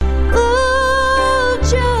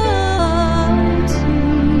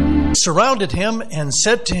surrounded him and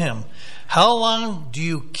said to him, "How long do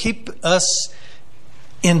you keep us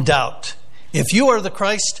in doubt? If you are the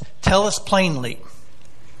Christ, tell us plainly."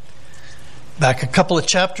 Back a couple of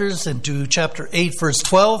chapters into chapter 8, verse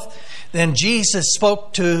 12. Then Jesus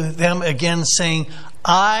spoke to them again, saying,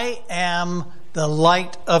 "I am the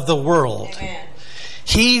light of the world. Amen.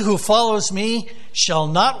 He who follows me shall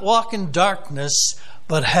not walk in darkness,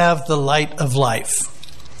 but have the light of life."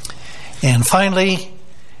 And finally,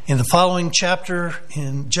 in the following chapter,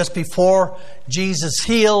 just before Jesus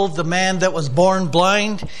healed the man that was born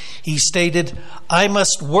blind, he stated, "I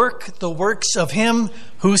must work the works of him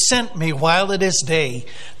who sent me while it is day.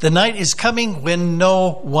 The night is coming when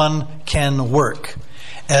no one can work.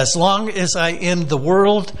 As long as I am in the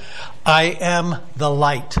world, I am the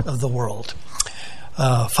light of the world."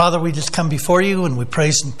 Father, we just come before you and we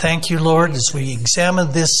praise and thank you, Lord, as we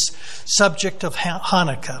examine this subject of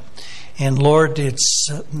Hanukkah. And Lord, it's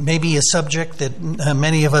maybe a subject that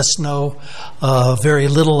many of us know very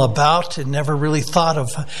little about and never really thought of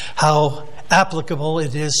how applicable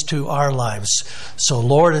it is to our lives. So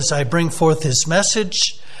Lord, as I bring forth this message,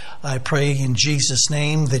 I pray in Jesus'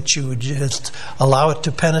 name that you would just allow it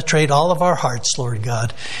to penetrate all of our hearts, Lord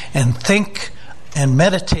God, and think and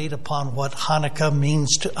meditate upon what Hanukkah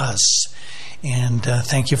means to us. And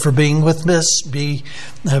thank you for being with us. Be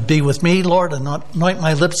with me, Lord, and anoint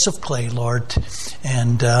my lips of clay, Lord.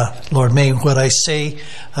 And Lord, may what I say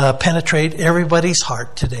penetrate everybody's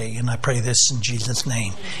heart today. And I pray this in Jesus'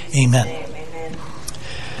 name. Amen. Amen.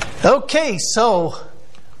 Okay, so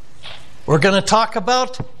we're going to talk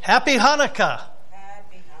about Happy Hanukkah.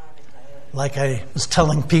 Like I was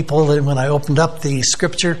telling people that when I opened up the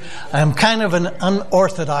scripture, I'm kind of an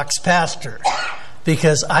unorthodox pastor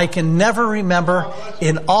because I can never remember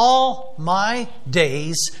in all my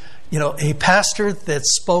days, a pastor that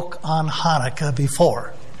spoke on Hanukkah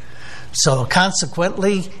before. So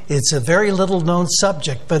consequently, it's a very little known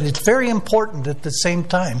subject, but it's very important at the same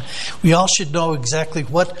time. We all should know exactly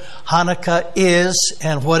what Hanukkah is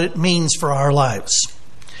and what it means for our lives.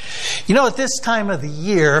 At this time of the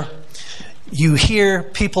year, you hear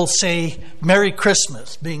people say Merry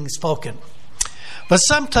Christmas being spoken. But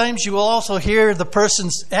sometimes you will also hear the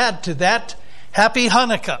persons add to that Happy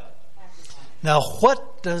Hanukkah. Now,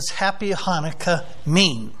 what does Happy Hanukkah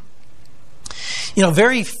mean?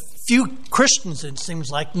 Very few Christians, it seems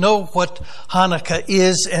like, know what Hanukkah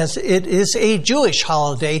is, as it is a Jewish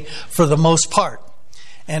holiday for the most part.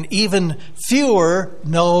 And even fewer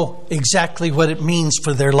know exactly what it means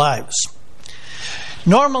for their lives.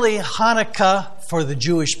 Normally, Hanukkah for the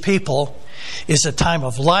Jewish people is a time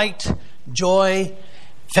of light, joy,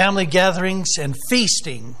 family gatherings, and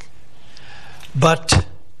feasting. But,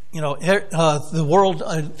 the world,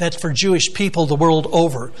 that's for Jewish people the world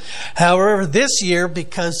over. However, this year,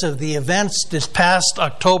 because of the events this past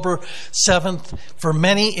October 7th, for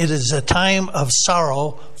many it is a time of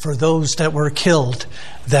sorrow for those that were killed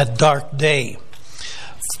that dark day.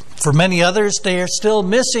 For many others, they are still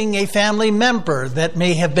missing a family member that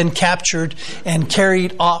may have been captured and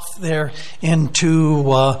carried off there into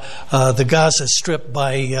the Gaza Strip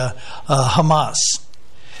by Hamas.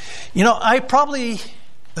 I probably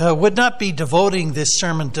would not be devoting this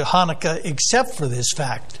sermon to Hanukkah except for this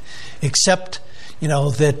fact, except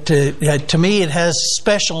that to me it has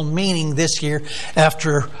special meaning this year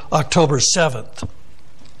after October 7th.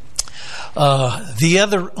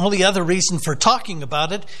 The only other reason for talking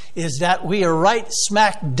about it is that we are right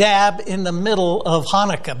smack dab in the middle of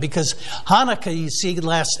Hanukkah, because Hanukkah, you see,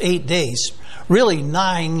 lasts 8 days. Really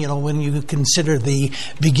 9, when you consider the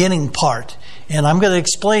beginning part. And I'm going to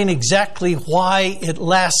explain exactly why it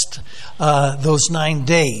lasts those 9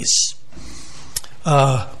 days.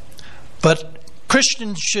 But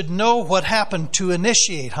Christians should know what happened to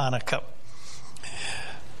initiate Hanukkah.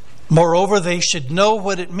 Moreover, they should know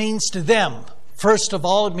what it means to them. First of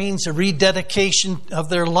all, it means a rededication of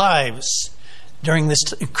their lives during this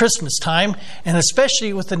Christmas time, and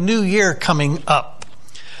especially with the new year coming up.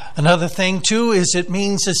 Another thing, too, is it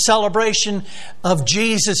means a celebration of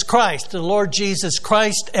Jesus Christ, the Lord Jesus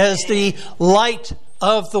Christ, as the light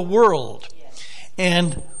of the world.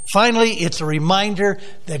 And finally, it's a reminder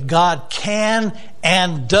that God can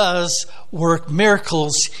and does work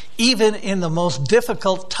miracles even in the most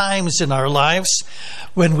difficult times in our lives,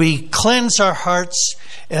 when we cleanse our hearts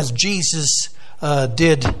as Jesus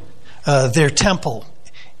did their temple.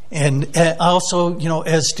 And also,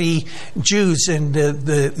 as the Jews and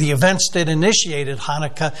the events that initiated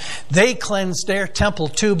Hanukkah, they cleansed their temple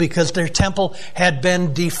too, because their temple had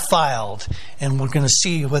been defiled. And we're going to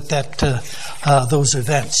see what those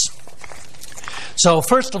events. So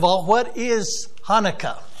first of all, what is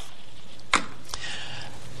Hanukkah?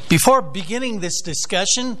 Before beginning this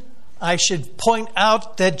discussion, I should point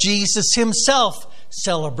out that Jesus himself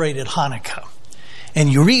celebrated Hanukkah.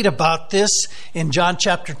 And you read about this in John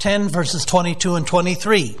chapter 10, verses 22 and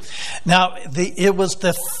 23. Now, it was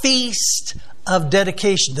the feast of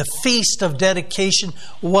dedication. The feast of dedication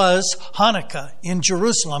was Hanukkah in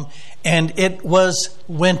Jerusalem, and it was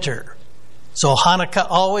winter. So Hanukkah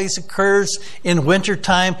always occurs in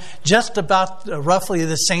wintertime, just about roughly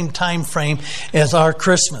the same time frame as our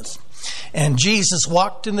Christmas. And Jesus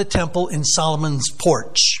walked in the temple in Solomon's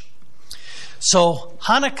porch. So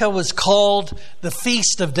Hanukkah was called the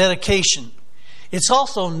Feast of Dedication. It's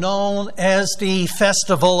also known as the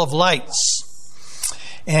Festival of Lights.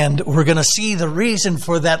 And we're going to see the reason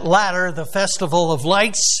for that latter, the Festival of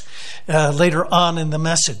Lights, later on in the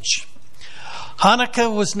message.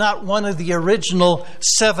 Hanukkah was not one of the original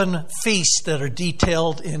 7 feasts that are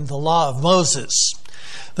detailed in the Law of Moses.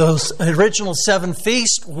 Those original 7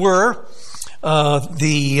 feasts were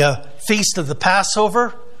the Feast of the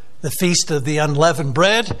Passover, the Feast of the Unleavened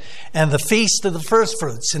Bread, and the Feast of the First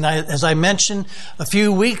Fruits. And as I mentioned a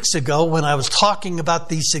few weeks ago when I was talking about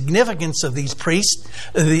the significance of these feasts,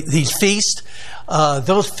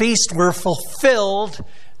 those feasts were fulfilled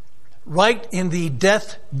right in the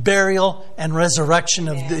death, burial, and resurrection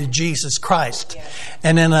of Jesus Christ.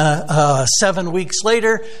 And then 7 weeks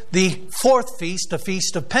later, the 4th feast, the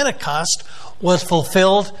Feast of Pentecost, was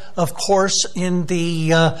fulfilled, of course, in the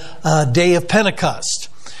day of Pentecost.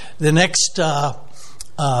 The next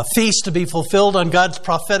feast to be fulfilled on God's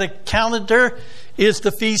prophetic calendar is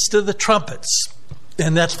the Feast of the Trumpets.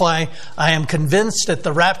 And that's why I am convinced that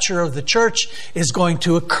the rapture of the church is going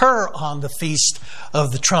to occur on the Feast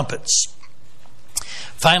of the Trumpets.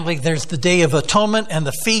 Finally, there's the Day of Atonement and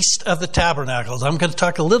the Feast of the Tabernacles. I'm going to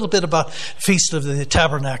talk a little bit about Feast of the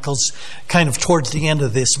Tabernacles kind of towards the end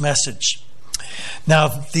of this message. Now,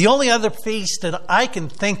 the only other feast that I can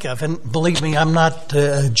think of, and believe me, I'm not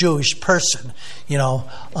a Jewish person.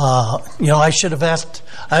 I should have asked.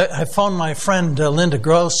 I phoned my friend Linda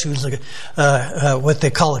Gross, who's what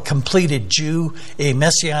they call a completed Jew, a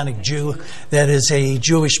Messianic Jew, that is a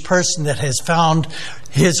Jewish person that has found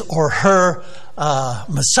his or her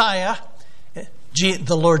Messiah,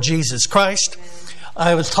 the Lord Jesus Christ.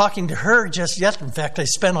 I was talking to her just yesterday. In fact, I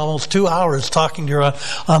spent almost 2 hours talking to her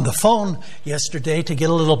on the phone yesterday to get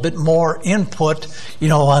a little bit more input,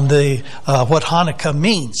 on the what Hanukkah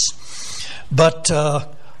means. But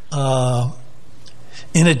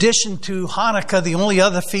in addition to Hanukkah, the only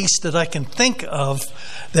other feast that I can think of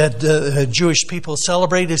that Jewish people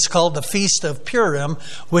celebrate is called the Feast of Purim,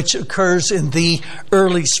 which occurs in the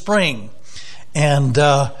early spring. And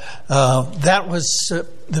that was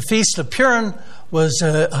the Feast of Purim was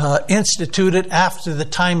instituted after the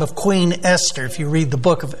time of Queen Esther. If you read the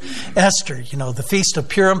book of Esther, the Feast of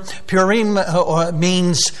Purim. Purim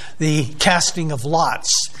means the casting of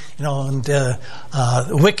lots. And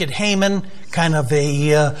wicked Haman, kind of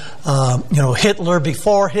a Hitler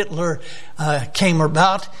before Hitler came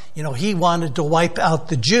about. He wanted to wipe out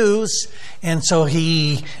the Jews, and so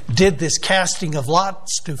he did this casting of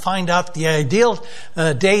lots to find out the ideal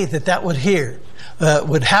day that would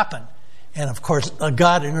happen. And of course,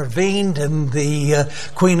 God intervened, and the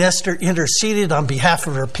Queen Esther interceded on behalf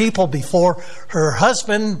of her people before her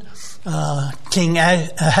husband, King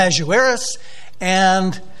Ahasuerus,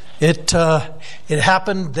 and it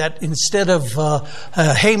happened that instead of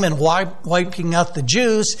Haman wiping out the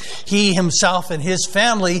Jews, he himself and his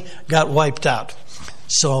family got wiped out.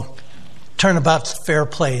 So, turnabout's fair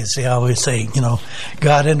play, as they always say.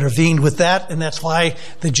 God intervened with that, and that's why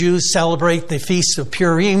the Jews celebrate the Feast of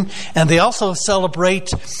Purim, and they also celebrate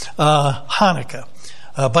Hanukkah.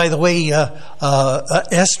 By the way,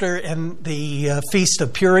 Esther and the Feast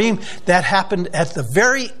of Purim, that happened at the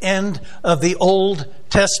very end of the Old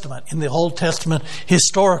Testament, in the Old Testament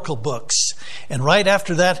historical books. And right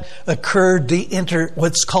after that occurred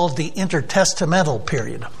what's called the intertestamental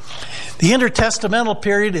period. The intertestamental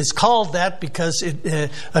period is called that because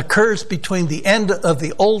it occurs between the end of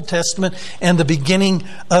the Old Testament and the beginning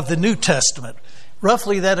of the New Testament.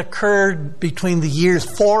 Roughly that occurred between the years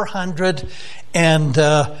 400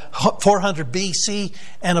 BC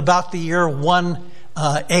and about the year 1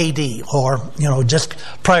 AD, or just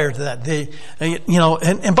prior to that.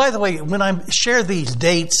 And by the way, when I share these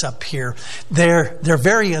dates up here, they're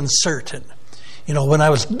very uncertain. When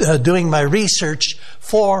I was doing my research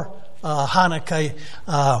for Hanukkah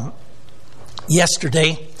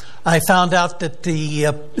yesterday, I found out that the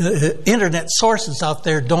internet sources out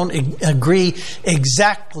there don't agree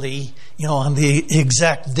exactly, on the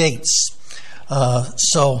exact dates.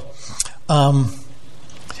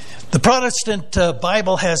 The Protestant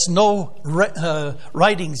Bible has no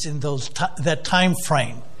writings in that time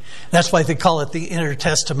frame. That's why they call it the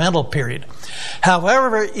intertestamental period.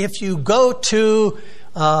 However, if you go to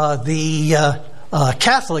the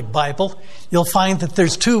Catholic Bible, you'll find that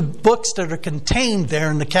there's two books that are contained there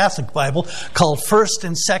in the Catholic Bible called 1st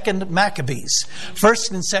and 2nd Maccabees.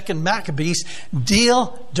 1st and 2nd Maccabees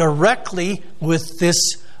deal directly with this,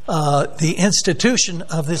 the institution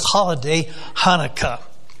of this holiday, Hanukkah.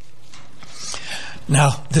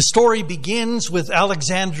 Now, the story begins with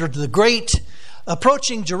Alexander the Great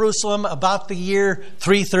approaching Jerusalem about the year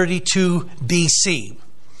 332 BC.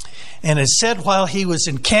 And it said while he was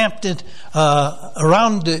encamped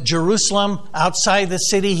around Jerusalem, outside the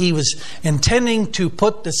city, he was intending to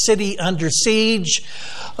put the city under siege.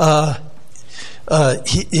 It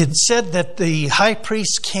said that the high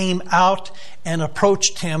priest came out and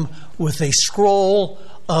approached him with a scroll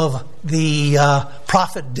of the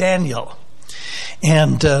prophet Daniel.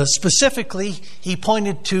 And specifically, he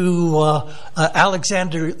pointed to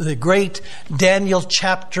Alexander the Great, Daniel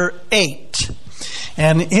chapter 8.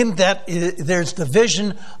 And in that, there's the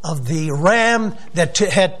vision of the ram that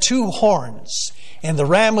had two horns. And the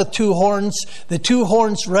ram with two horns, the two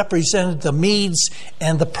horns represented the Medes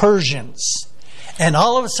and the Persians. And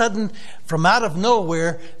all of a sudden, from out of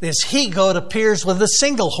nowhere, this he-goat appears with a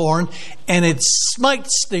single horn, and it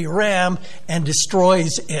smites the ram and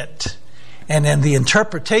destroys it. And then the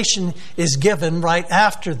interpretation is given right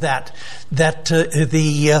after that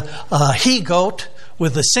the he-goat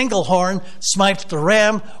with the single horn smites the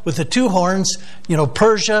ram with the two horns,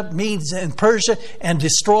 Persia, Medes and Persia, and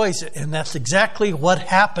destroys it. And that's exactly what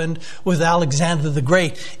happened with Alexander the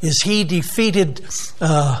Great, is he defeated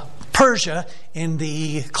Persia in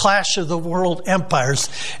the clash of the world empires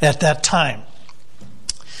at that time.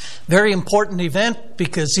 Very important event,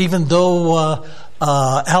 because even though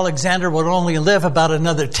Alexander would only live about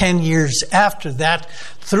another 10 years after that,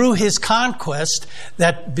 through his conquest,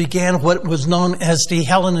 that began what was known as the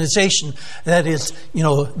Hellenization. That is,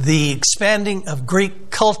 the expanding of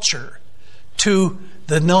Greek culture to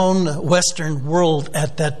the known Western world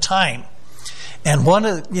at that time. And one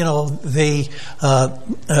of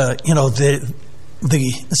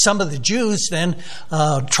some of the Jews then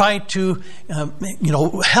tried to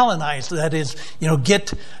Hellenize, that is,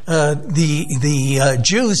 get the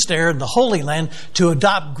Jews there in the Holy Land to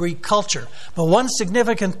adopt Greek culture. But one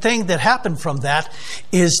significant thing that happened from that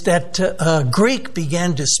is that Greek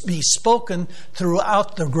began to be spoken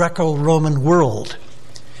throughout the Greco-Roman world.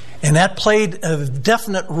 And that played a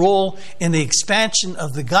definite role in the expansion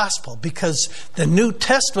of the gospel, because the New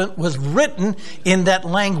Testament was written in that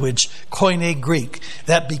language, Koine Greek.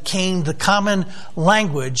 That became the common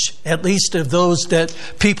language, at least of those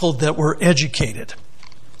people that were educated.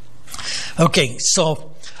 Okay,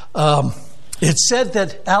 so it said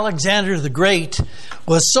that Alexander the Great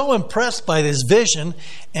was so impressed by this vision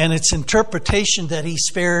and its interpretation that he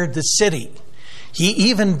spared the city. He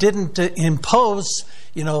even didn't impose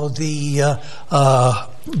the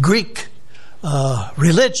Greek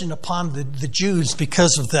religion upon the Jews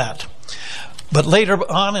because of that. But later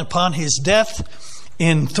on, upon his death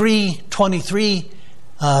in 323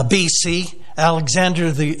 BC,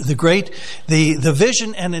 Alexander the Great, the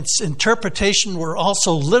vision and its interpretation were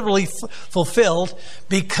also literally fulfilled,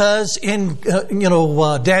 because in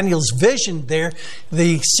Daniel's vision there,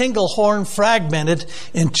 the single horn fragmented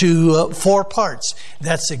into 4 parts.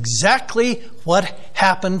 That's exactly what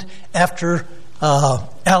happened after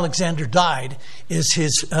Alexander died, is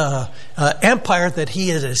his empire that he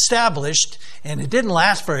had established, and it didn't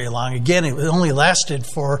last very long. Again, it only lasted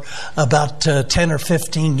for about 10 or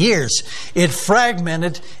 15 years. It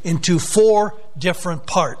fragmented into 4 different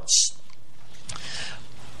parts.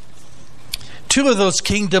 2 of those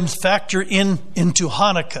kingdoms factor into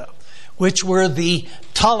Hanukkah, which were the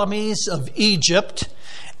Ptolemies of Egypt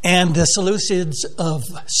and the Seleucids of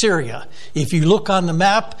Syria. If you look on the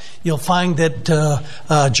map, you'll find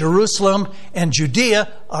that Jerusalem and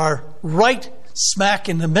Judea are right smack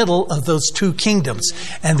in the middle of those 2 kingdoms.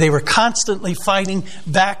 And they were constantly fighting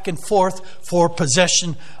back and forth for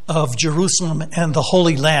possession of Jerusalem and the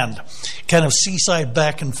Holy Land. Kind of seaside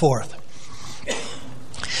back and forth.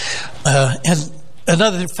 And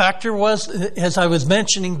another factor was, as I was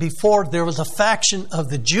mentioning before, there was a faction of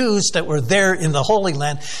the Jews that were there in the Holy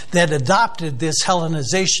Land that adopted this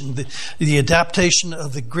Hellenization, the adaptation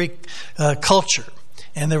of the Greek culture.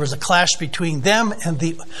 And there was a clash between them and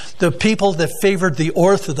the people that favored the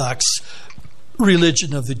Orthodox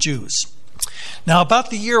religion of the Jews. Now, about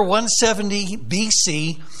the year 170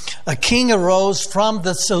 BC, a king arose from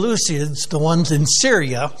the Seleucids, the ones in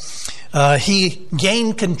Syria, He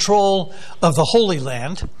gained control of the Holy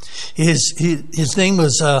Land. His name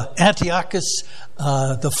was Antiochus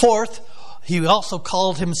the Fourth. He also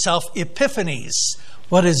called himself Epiphanes.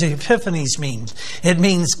 What does Epiphanes mean? It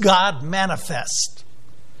means God manifest.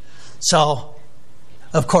 So,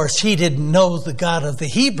 of course, he didn't know the God of the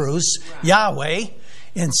Hebrews, Yahweh.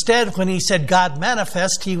 Instead, when he said God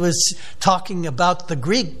manifest, he was talking about the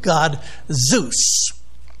Greek god Zeus.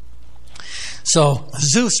 So,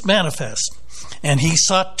 Zeus manifest. And he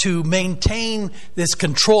sought to maintain this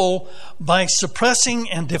control by suppressing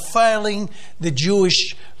and defiling the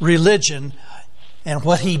Jewish religion. And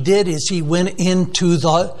what he did is he went into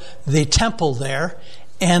the temple there,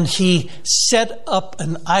 and he set up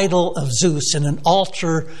an idol of Zeus and an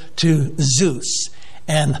altar to Zeus.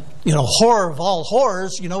 And, horror of all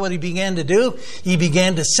horrors, you know what he began to do? He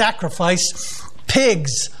began to sacrifice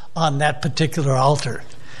pigs on that particular altar.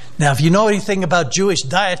 Now, if you know anything about Jewish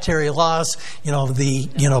dietary laws,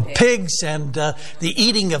 pigs and the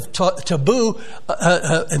eating of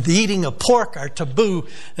the eating of pork are taboo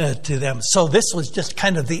to them. So this was just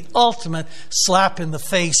kind of the ultimate slap in the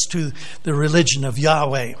face to the religion of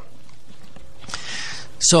Yahweh.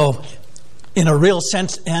 So, in a real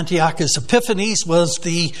sense, Antiochus Epiphanes was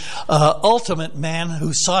the ultimate man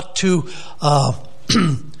who sought to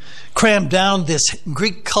cram down this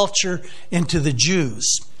Greek culture into the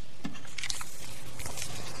Jews.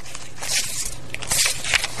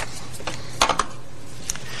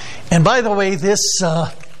 And by the way, this,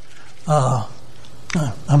 I'm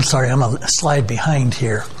sorry, I'm a slide behind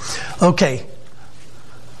here. Okay.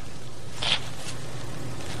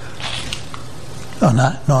 Oh,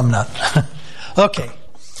 no, I'm not. Okay.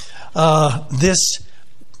 This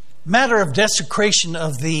matter of desecration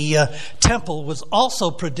of the temple was also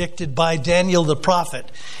predicted by Daniel the prophet.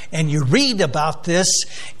 And you read about this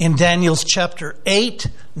in Daniel's chapter 8,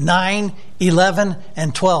 9, 11,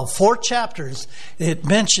 and 12. 4 chapters. It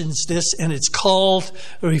mentions this, and it's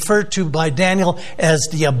referred to by Daniel as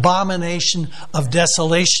the abomination of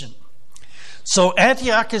desolation. So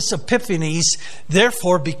Antiochus Epiphanes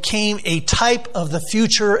therefore became a type of the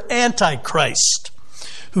future Antichrist,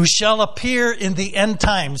 who shall appear in the end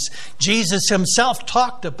times. Jesus himself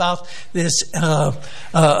talked about this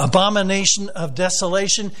abomination of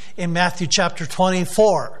desolation in Matthew chapter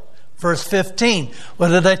 24, verse 15. What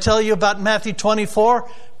did I tell you about Matthew 24?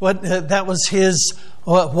 That was his,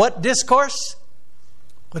 what discourse?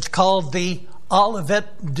 What's called the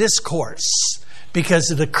Olivet Discourse,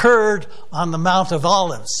 because it occurred on the Mount of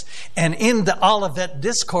Olives. And in the Olivet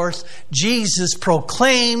Discourse, Jesus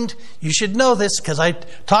proclaimed, you should know this because I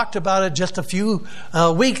talked about it just a few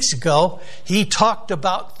weeks ago. He talked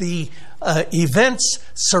about the events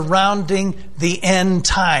surrounding the end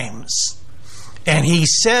times. And he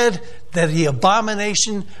said that the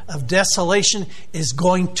abomination of desolation is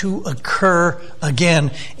going to occur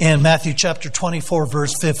again in Matthew chapter 24,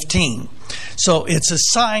 verse 15. So it's a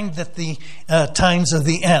sign that the times of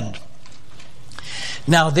the end.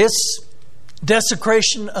 Now, this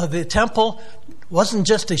desecration of the temple wasn't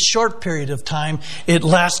just a short period of time. It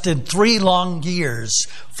lasted 3 long years,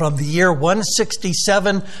 from the year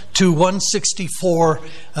 167 to 164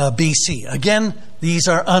 BC. Again, these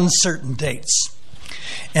are uncertain dates.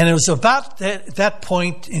 And it was about that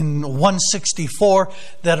point in 164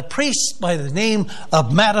 that a priest by the name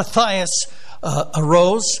of Mattathias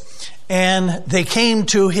arose, and they came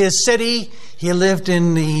to his city. He lived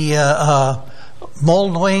in the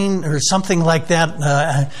Moldwain or something like that.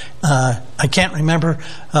 I can't remember.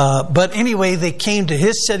 But anyway, they came to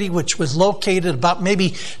his city, which was located about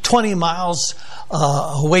maybe 20 miles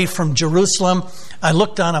away from Jerusalem. I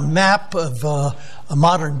looked on a map of a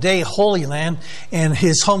modern-day Holy Land, and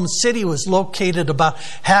his home city was located about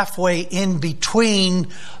halfway in between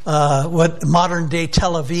what modern-day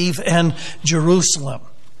Tel Aviv and Jerusalem.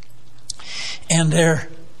 And there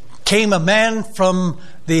came a man from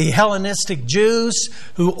the Hellenistic Jews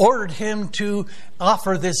who ordered him to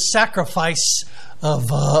offer this sacrifice of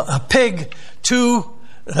a pig to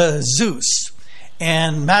Zeus.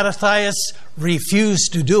 And Mattathias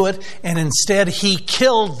refused to do it, and instead he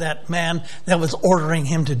killed that man that was ordering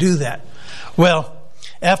him to do that. Well,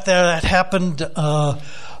 after that happened,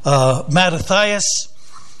 Mattathias,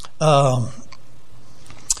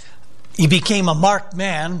 he became a marked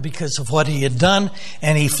man because of what he had done,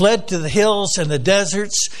 and he fled to the hills and the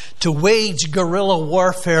deserts to wage guerrilla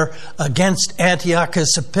warfare against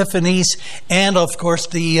Antiochus Epiphanes and, of course,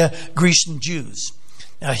 the Grecian Jews.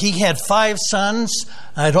 Now, he had 5 sons.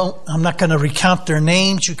 I'm not going to recount their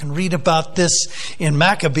names. You can read about this in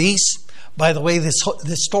Maccabees. By the way, this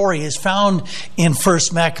story is found in 1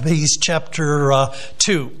 Maccabees chapter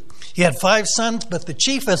 2. He had 5 sons, but the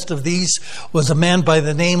chiefest of these was a man by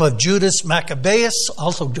the name of Judas Maccabeus,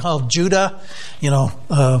 also called Judah.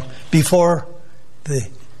 Before the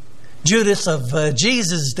Judas of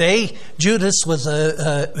Jesus' day, Judas was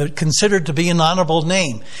considered to be an honorable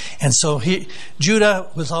name. And so Judah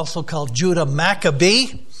was also called Judah Maccabee,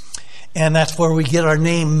 and that's where we get our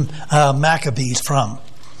name Maccabees from.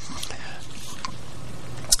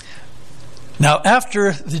 Now,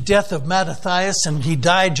 after the death of Mattathias, and he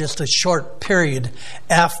died just a short period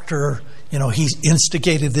after, he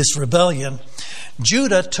instigated this rebellion,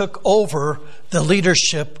 Judah took over the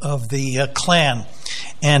leadership of the clan.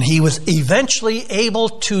 And he was eventually able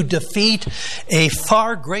to defeat a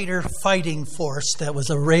far greater fighting force that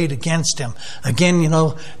was arrayed against him. Again,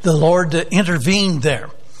 the Lord intervened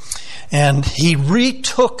there. And he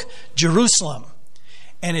retook Jerusalem.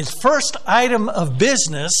 And his first item of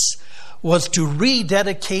business was to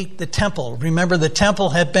rededicate the temple. Remember, the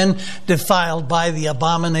temple had been defiled by the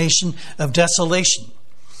abomination of desolation.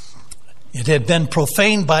 It had been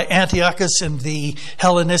profaned by Antiochus and the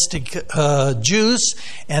Hellenistic Jews,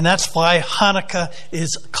 and that's why Hanukkah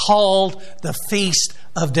is called the Feast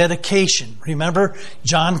of Dedication. Remember,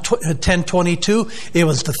 John 10:22, it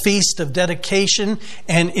was the Feast of Dedication,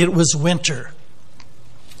 and it was winter.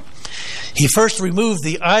 He first removed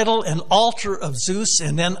the idol and altar of Zeus,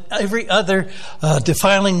 and then every other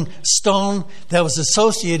defiling stone that was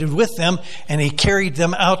associated with them, and he carried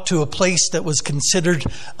them out to a place that was considered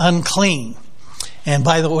unclean. And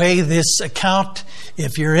by the way, this account,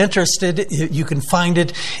 if you're interested, you can find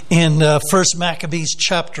it in 1 Maccabees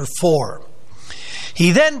chapter 4.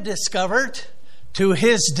 He then discovered, to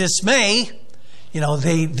his dismay,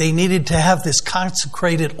 they needed to have this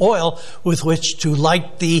consecrated oil with which to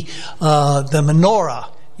light the menorah,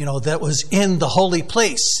 that was in the holy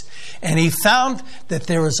place. And he found that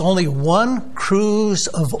there was only 1 cruse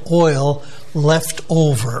of oil left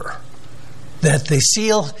over. That the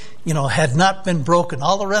seal, had not been broken.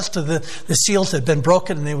 All the rest of the seals had been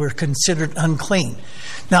broken, and they were considered unclean.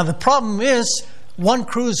 Now the problem is, 1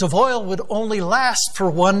 cruse of oil would only last for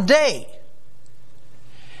 1 day.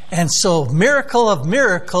 And so, miracle of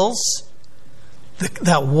miracles,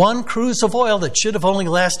 that 1 cruse of oil that should have only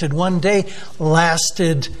lasted 1 day,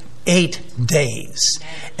 lasted 8 days.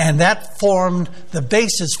 And that formed the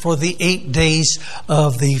basis for the 8 days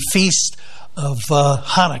of the Feast of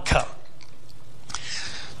Hanukkah.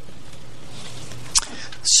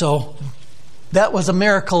 So, that was a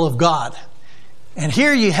miracle of God. And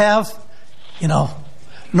here you have,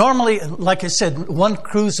 normally, like I said, 1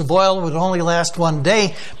 cruse of oil would only last 1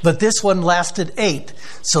 day, but this one lasted 8.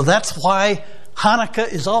 So that's why Hanukkah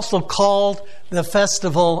is also called the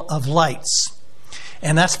Festival of Lights.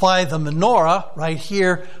 And that's why the menorah right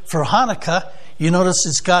here for Hanukkah, you notice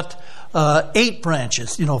it's got 8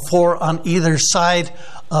 branches, 4 on either side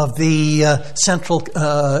of the central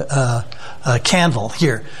candle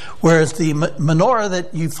here. Whereas the menorah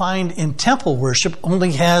that you find in temple worship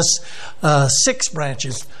only has 6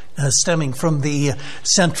 branches stemming from the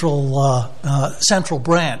central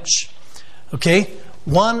branch. Okay?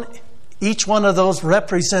 Each one of those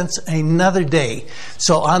represents another day.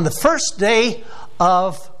 So on the first day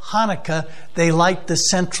of Hanukkah, they light the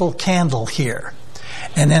central candle here.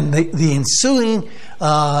 And then the ensuing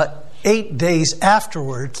 8 days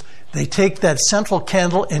afterwards, they take that central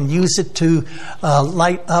candle and use it to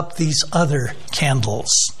light up these other candles.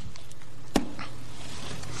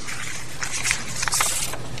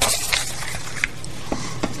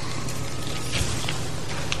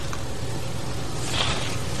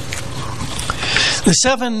 The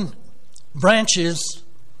 7 branches,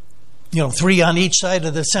 3 on each side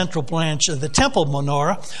of the central branch of the temple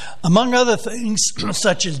menorah, among other things,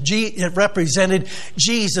 such as it represented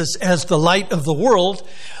Jesus as the light of the world,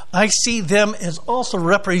 I see them as also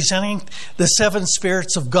representing the 7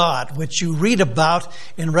 spirits of God, which you read about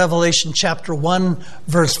in Revelation chapter 1,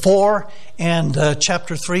 verse 4, and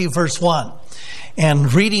chapter 3, verse 1.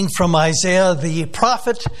 And reading from Isaiah the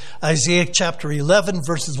prophet, Isaiah chapter 11,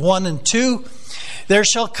 verses 1 and 2, there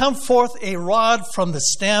shall come forth a rod from the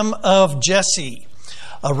stem of Jesse.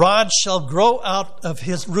 A rod shall grow out of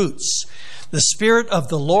his roots. The Spirit of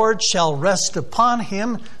the Lord shall rest upon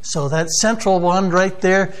him. So that central one right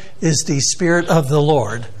there is the Spirit of the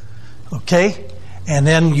Lord. Okay? And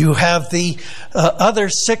then you have the other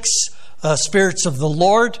 6 spirits of the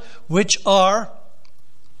Lord, which are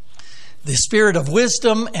the Spirit of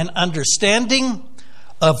wisdom and understanding,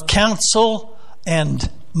 of counsel and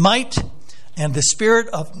might, and the Spirit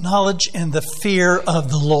of knowledge and the fear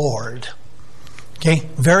of the Lord. Okay,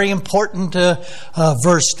 very important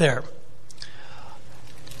verse there.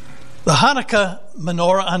 The Hanukkah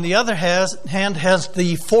menorah, on the other hand, has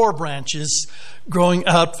the 4 branches growing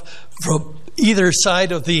out from either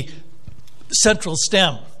side of the central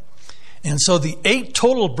stem. And so the 8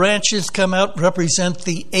 total branches come out, represent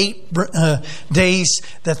the 8 days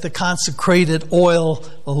that the consecrated oil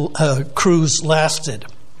cruise lasted.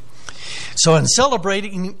 So in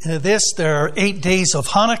celebrating this, there are 8 days of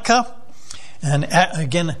Hanukkah. And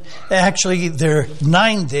again, actually, there are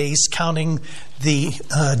 9 days, counting the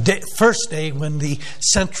first day when the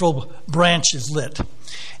central branch is lit.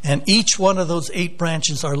 And each one of those 8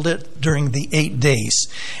 branches are lit during the 8 days.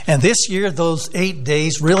 And this year, those 8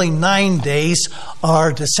 days, really 9 days,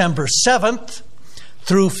 are December 7th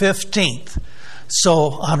through 15th.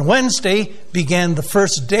 So on Wednesday began the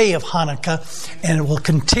first day of Hanukkah, and it will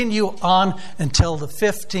continue on until the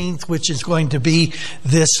 15th, which is going to be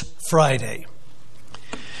this Friday.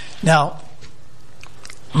 Now,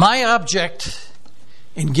 my object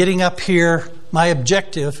in getting up here, my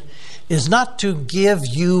objective is not to give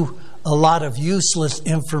you a lot of useless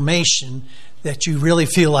information that you really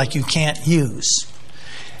feel like you can't use.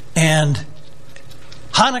 And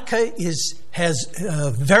Hanukkah has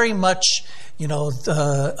very much,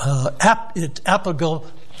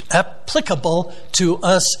 applicable to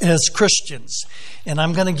us as Christians. And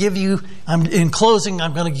in closing,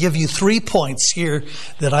 I'm going to give you 3 points here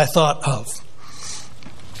that I thought of.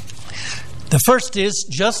 The first is,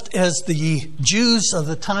 just as the Jews of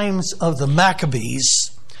the times of the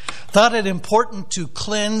Maccabees thought it important to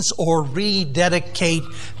cleanse or rededicate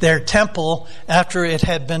their temple after it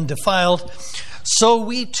had been defiled, so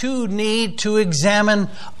we too need to examine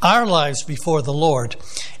our lives before the Lord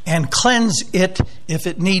and cleanse it if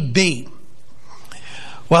it need be.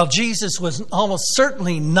 While Jesus was almost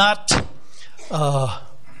certainly not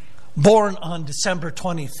born on December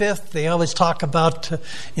 25th, they always talk about,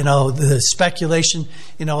 the speculation.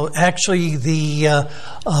 Actually, the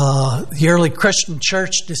early Christian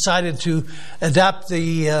church decided to adopt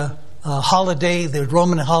the holiday, the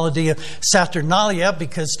Roman holiday of Saturnalia,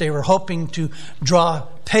 because they were hoping to draw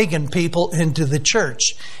pagan people into the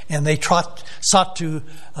church. And they sought to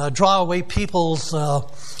draw away people's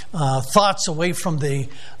thoughts away from the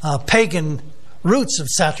pagan roots of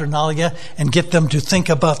Saturnalia and get them to think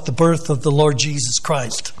about the birth of the Lord Jesus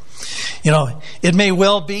Christ. It may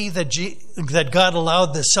well be that God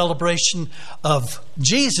allowed the celebration of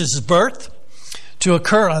Jesus' birth to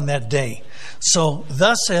occur on that day. So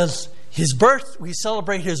thus, as his birth, we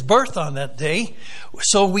celebrate his birth on that day,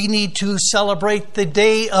 so we need to celebrate the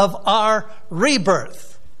day of our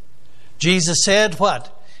rebirth. Jesus said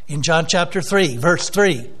what? In John chapter 3, verse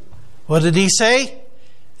 3. What did he say?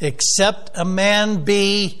 Except a man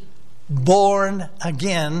be born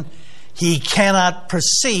again, he cannot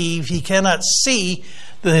see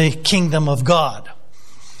the kingdom of God.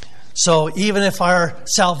 So even if our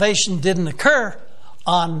salvation didn't occur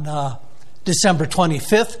on December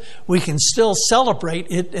 25th, we can still celebrate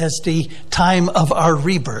it as the time of our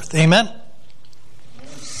rebirth. Amen?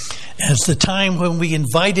 As the time when we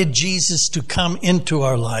invited Jesus to come into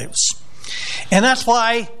our lives. And that's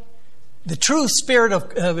why the true spirit of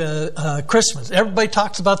Christmas. Everybody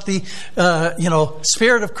talks about the,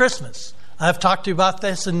 spirit of Christmas. I've talked to you about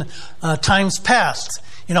this in times past.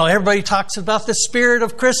 Everybody talks about the spirit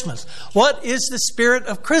of Christmas. What is the spirit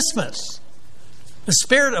of Christmas? The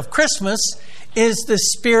spirit of Christmas is the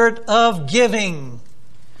spirit of giving.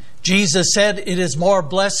 Jesus said it is more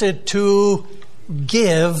blessed to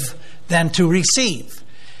give than to receive.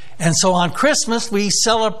 And so on Christmas, we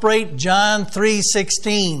celebrate John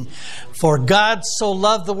 3:16. For God so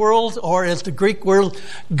loved the world, or as the Greek word,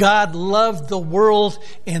 God loved the world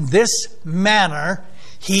in this manner,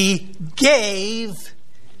 he gave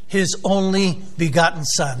his only begotten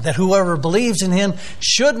Son, that whoever believes in him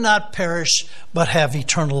should not perish, but have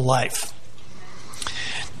eternal life.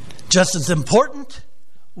 Just as important,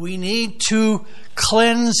 we need to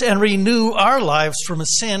cleanse and renew our lives from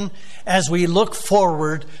sin as we look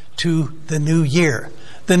forward to the new year.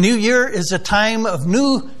 The new year is a time of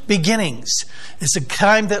new beginnings. It's a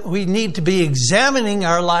time that we need to be examining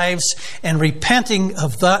our lives and repenting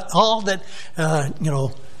of all that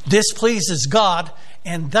displeases God,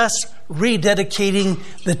 and thus rededicating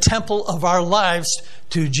the temple of our lives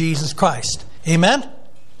to Jesus Christ. Amen?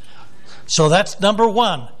 So that's number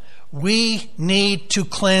 1. We need to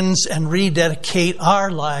cleanse and rededicate our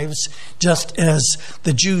lives just as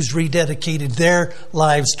the Jews rededicated their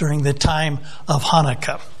lives during the time of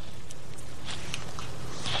Hanukkah.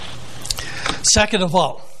 Second of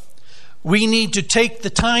all, we need to take the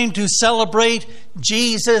time to celebrate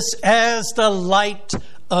Jesus as the light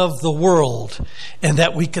of the world, and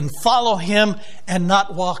that we can follow him and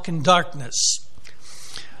not walk in darkness.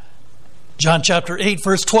 John chapter 8,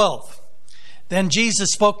 verse 12. Then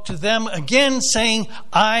Jesus spoke to them again, saying,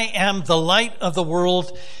 I am the light of the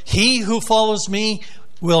world. He who follows me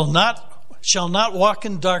shall not walk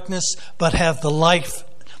in darkness, but have the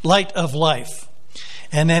light of life.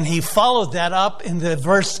 And then he followed that up in the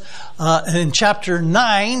verse in chapter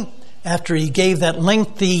 9, after he gave that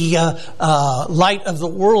lengthy light of the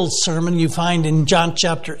world sermon you find in John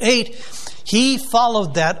chapter 8. He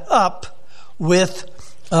followed that up with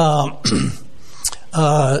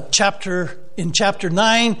in chapter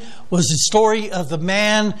 9 was the story of the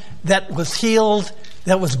man that was healed,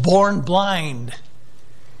 that was born blind.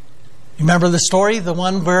 You remember the story? The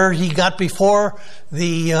one where he got before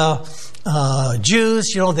the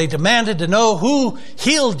Jews, they demanded to know who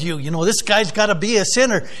healed you. This guy's got to be a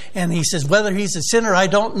sinner. And he says, whether he's a sinner, I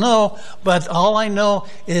don't know. But all I know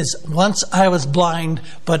is once I was blind,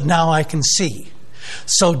 but now I can see.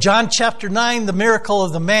 So John chapter 9, the miracle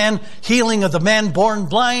of the man, healing of the man born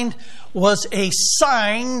blind, was a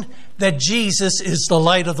sign that Jesus is the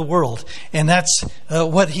light of the world. And that's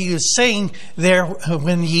what he is saying there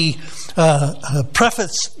when he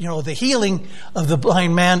prefaced, the healing of the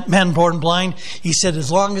blind man born blind. He said,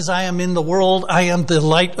 as long as I am in the world, I am the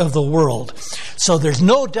light of the world. So there's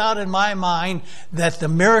no doubt in my mind that the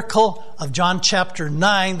miracle of John chapter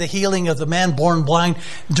 9, the healing of the man born blind,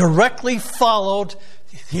 directly followed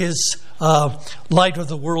his light of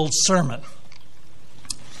the world sermon.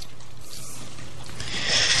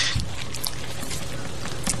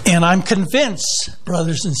 And I'm convinced,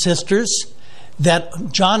 brothers and sisters, that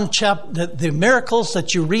the miracles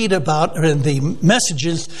that you read about, or the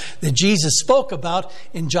messages that Jesus spoke about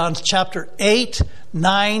in John chapter 8,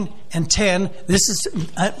 9, and 10. This is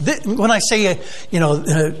when I say,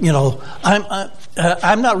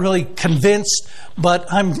 I'm not really convinced,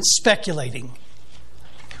 but I'm speculating.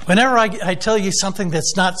 Whenever I tell you something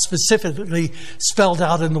that's not specifically spelled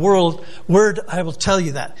out in the word, I will tell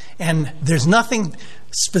you that. And there's nothing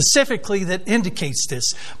specifically that indicates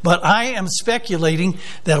this. But I am speculating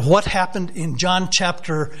that what happened in John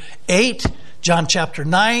chapter 8, John chapter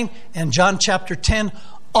 9, and John chapter 10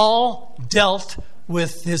 all dealt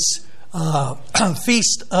with this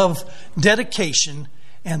feast of dedication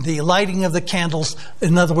and the lighting of the candles.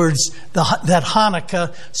 In other words, that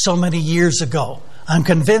Hanukkah so many years ago. I'm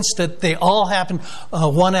convinced that they all happened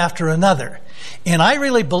one after another. And I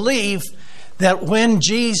really believe that when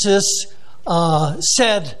Jesus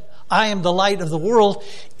said, I am the light of the world,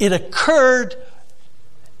 it occurred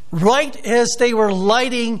right as they were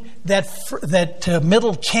lighting that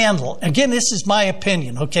middle candle. Again, this is my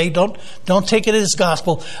opinion, okay? Don't take it as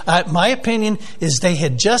gospel. My opinion is they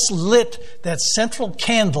had just lit that central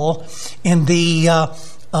candle in the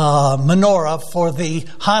menorah for the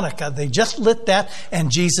Hanukkah. They just lit that, and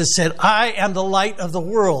Jesus said, I am the light of the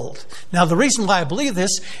world. Now, the reason why I believe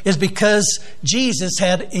this is because Jesus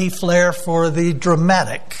had a flair for the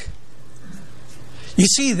dramatic. You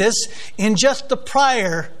see this in just the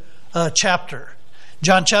prior chapter,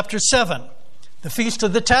 John chapter 7, the Feast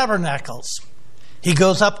of the Tabernacles. He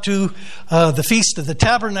goes up to the Feast of the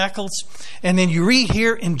Tabernacles, and then you read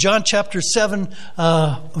here in John chapter 7,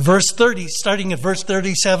 verse 30, starting at verse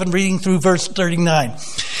 37, reading through verse 39.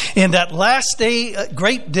 In that last day,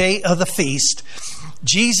 great day of the feast,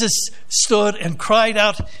 Jesus stood and cried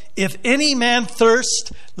out, if any man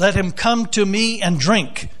thirst, let him come to me and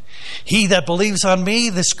drink. He that believes on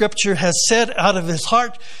me, the scripture has said, out of his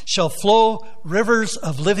heart shall flow rivers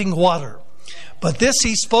of living water. But this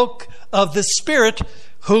he spoke of the Spirit,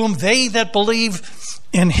 whom they that believe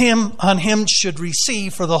in him, on him should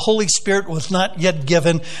receive, for the Holy Spirit was not yet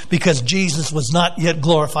given, because Jesus was not yet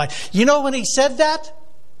glorified. You know when he said that?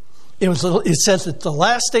 It says it's the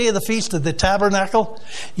last day of the Feast of the Tabernacle.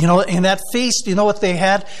 In that feast, you know what they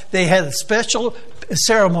had? They had a special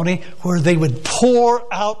ceremony where they would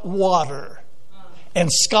pour out water.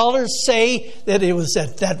 And scholars say that it was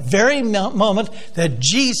at that very moment that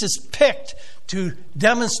Jesus picked to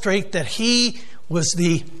demonstrate that he was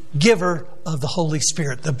the giver of the Holy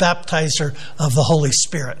Spirit, the baptizer of the Holy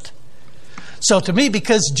Spirit. So to me,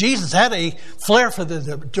 because Jesus had a flair for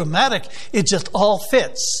the dramatic, it just all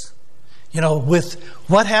fits. With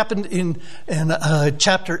what happened in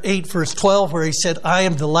chapter 8, verse 12, where he said, I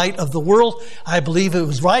am the light of the world. I believe it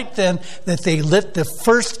was right then that they lit the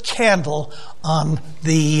first candle on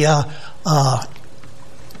the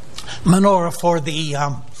menorah for the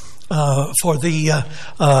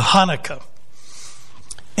Hanukkah.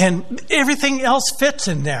 And everything else fits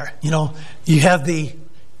in there. You have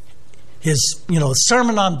his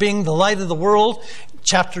sermon on being the light of the world.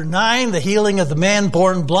 chapter 9, the healing of the man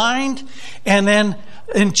born blind. And then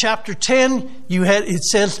in chapter 10,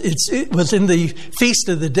 it was in the Feast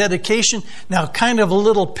of the Dedication. Now, kind of a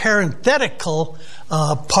little parenthetical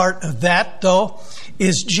part of that, though,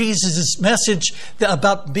 is Jesus' message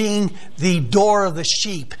about being the door of the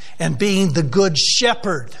sheep and being the good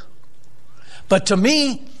shepherd. But to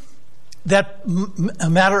me, that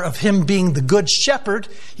matter of him being the good shepherd,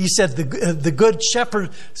 he said the good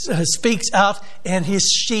shepherd speaks out and his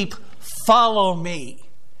sheep follow me.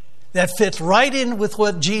 That fits right in with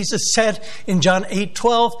what Jesus said in John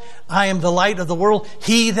 8:12. I am the light of the world.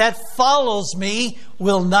 He that follows me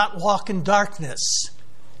will not walk in darkness.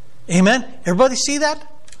 Amen? Everybody see that?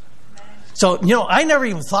 So, I never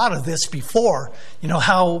even thought of this before.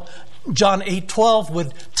 How John 8:12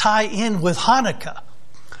 would tie in with Hanukkah.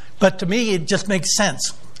 But to me, it just makes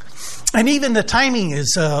sense. And even the timing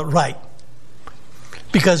is right.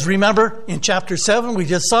 Because remember, in chapter 7, we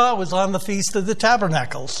just saw it was on the Feast of the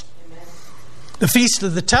Tabernacles. Amen. The Feast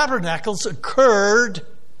of the Tabernacles occurred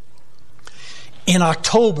in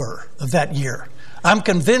October of that year. I'm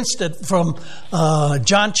convinced that from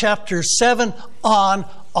John chapter 7 on,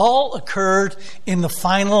 all occurred in the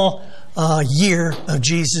final year of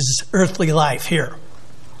Jesus' earthly life here.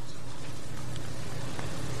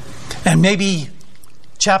 And maybe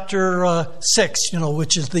chapter 6,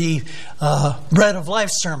 which is the Bread of Life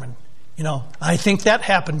sermon. I think that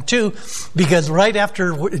happened too, because right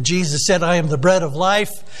after Jesus said, I am the bread of life,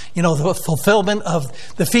 the fulfillment of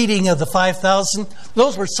the feeding of the 5,000,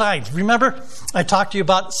 those were signs. Remember, I talked to you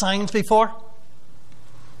about signs before?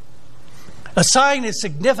 A sign is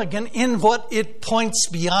significant in what it points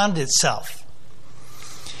beyond itself.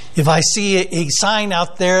 If I see a sign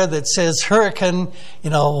out there that says hurricane,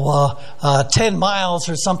 10 miles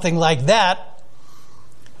or something like that,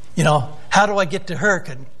 how do I get to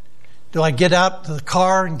hurricane? Do I get out to the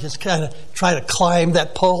car and just kind of try to climb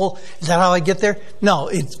that pole? Is that how I get there? No,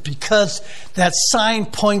 it's because that sign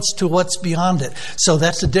points to what's beyond it. So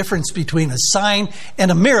that's the difference between a sign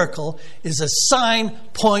and a miracle, is a sign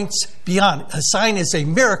points beyond. A sign is a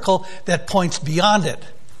miracle that points beyond it.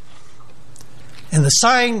 And the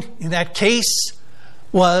sign in that case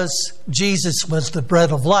was Jesus was the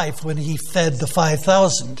bread of life when he fed the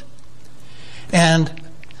 5,000. And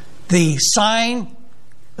the sign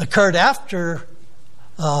occurred after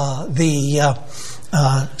the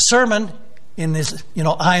sermon in this,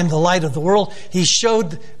 I am the light of the world. He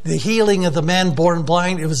showed the healing of the man born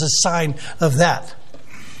blind. It was a sign of that.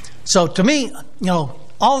 So to me,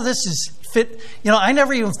 all of this is fit. I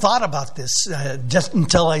never even thought about this just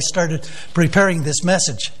until I started preparing this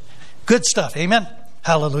message. Good stuff. Amen.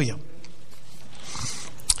 Hallelujah.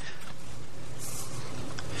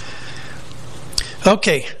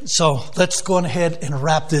 Okay, so let's go on ahead and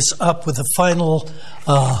wrap this up with a final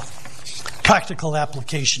practical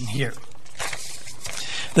application here.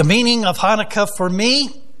 The meaning of Hanukkah for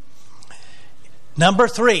me, number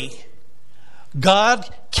 3, God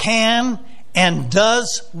can and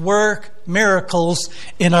does work miracles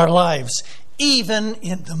in our lives, even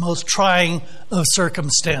in the most trying of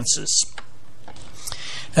circumstances.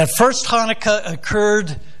 That first Hanukkah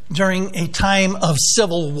occurred during a time of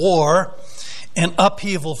civil war and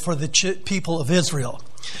upheaval for the people of Israel.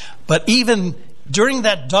 But even during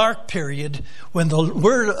that dark period, when the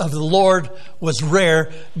word of the Lord was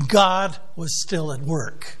rare, God was still at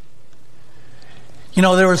work.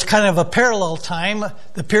 There was kind of a parallel time,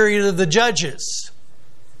 the period of the Judges.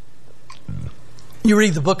 You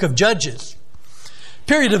read the book of Judges.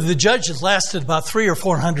 The period of the Judges lasted about 300 or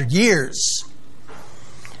 400 years.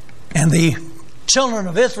 And the children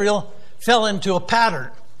of Israel fell into a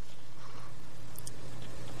pattern.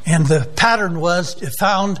 And the pattern was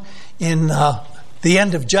found in the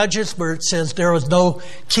end of Judges, where it says there was no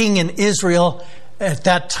king in Israel at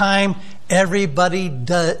that time. Everybody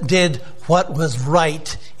did what was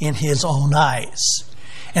right in his own eyes.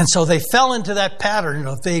 And so they fell into that pattern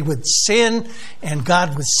of they would sin and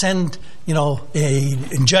God would send, a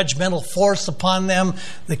judgmental force upon them.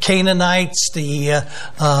 The Canaanites, the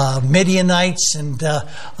Midianites, and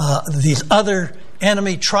these other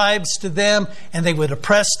enemy tribes to them, and they would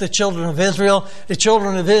oppress the children of Israel. The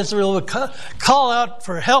children of Israel would call out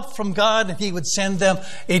for help from God, and he would send them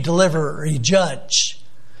a deliverer, a judge.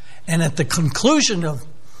 And at the conclusion of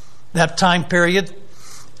that time period,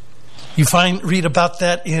 you read about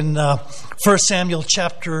that in 1 Samuel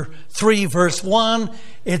chapter 3, verse 1.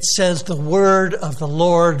 It says the word of the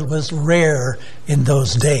Lord was rare in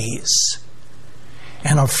those days.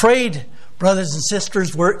 And I'm afraid, brothers and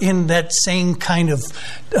sisters, we're in that same kind of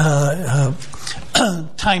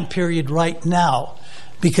time period right now.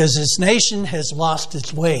 because this nation has lost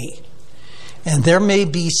its way. And there may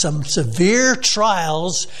be some severe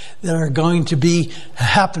trials that are going to be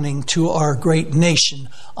happening to our great nation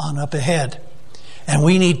on up ahead. And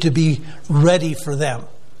we need to be ready for them.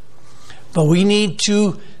 But we need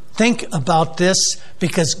to think about this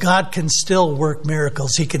because God can still work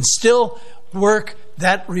miracles. He can still work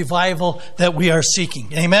that revival that we are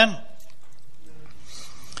seeking. Amen?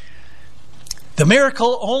 The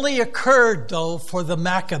miracle only occurred, though, for the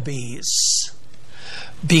Maccabees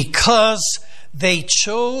because they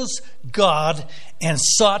chose God and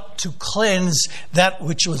sought to cleanse that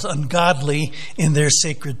which was ungodly in their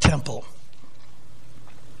sacred temple.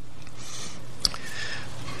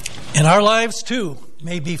 And our lives, too,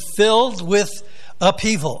 may be filled with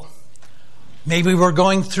upheaval. Maybe we're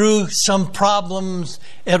going through some problems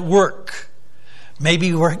at work.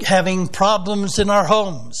 Maybe we're having problems in our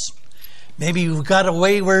homes. Maybe we've got a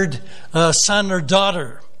wayward son or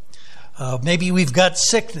daughter. Maybe we've got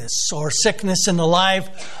sickness or sickness in the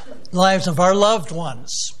lives of our loved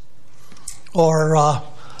ones. Or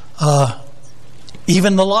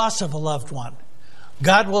even the loss of a loved one.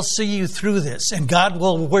 God will see you through this, and God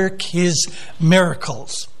will work His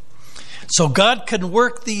miracles. So God can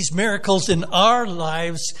work these miracles in our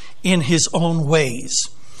lives in His own ways.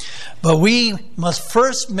 But we must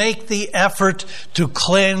first make the effort to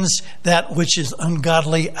cleanse that which is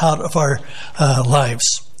ungodly out of our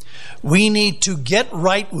lives. We need to get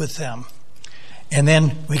right with them. And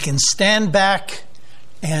then we can stand back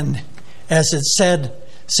and, as it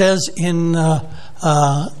says in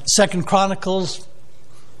 2 Chronicles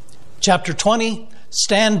chapter 20,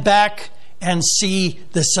 stand back and see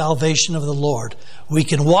the salvation of the Lord. We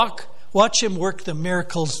can watch Him work the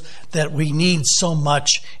miracles that we need so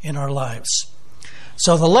much in our lives.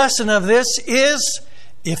 So the lesson of this is,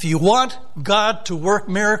 if you want God to work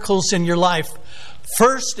miracles in your life,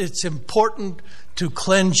 first it's important to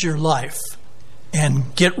cleanse your life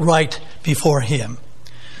and get right before Him.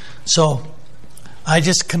 So I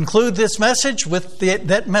just conclude this message with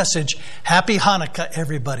that message. Happy Hanukkah,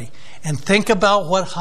 everybody. And think about what